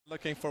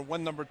Looking for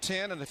win number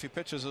 10, and if he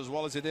pitches as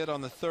well as he did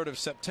on the 3rd of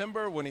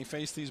September when he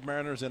faced these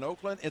Mariners in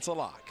Oakland, it's a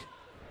lock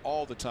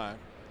all the time.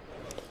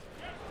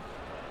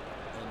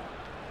 And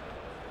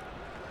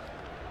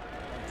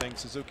one thing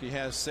Suzuki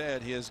has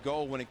said, his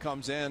goal when he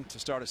comes in to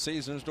start a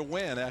season is to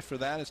win. After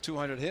that, it's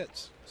 200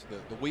 hits. So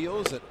the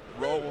wheels that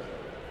roll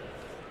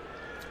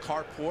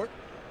carport.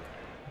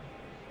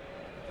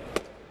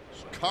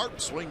 Carp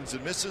swings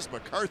and misses.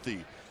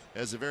 McCarthy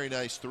has a very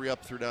nice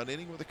 3-up, 3-down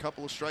inning with a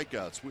couple of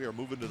strikeouts. We are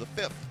moving to the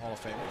 5th. Hall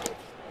of Famer.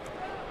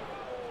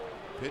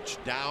 Pitch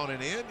down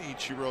and in.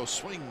 Ichiro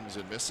swings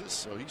and misses,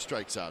 so he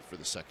strikes out for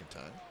the 2nd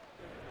time.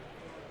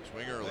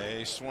 Swing early.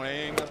 They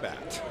swing the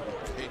bat.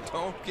 They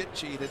don't get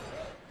cheated.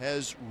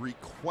 Has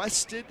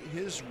requested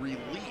his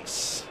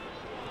release.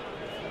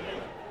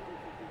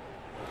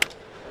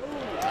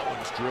 That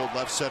one's drilled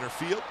left center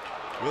field.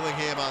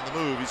 Willingham on the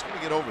move. He's going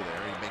to get over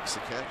there. He makes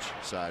the catch.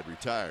 Side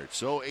retired.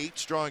 So 8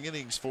 strong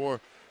innings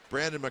for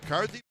Brandon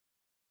McCarthy.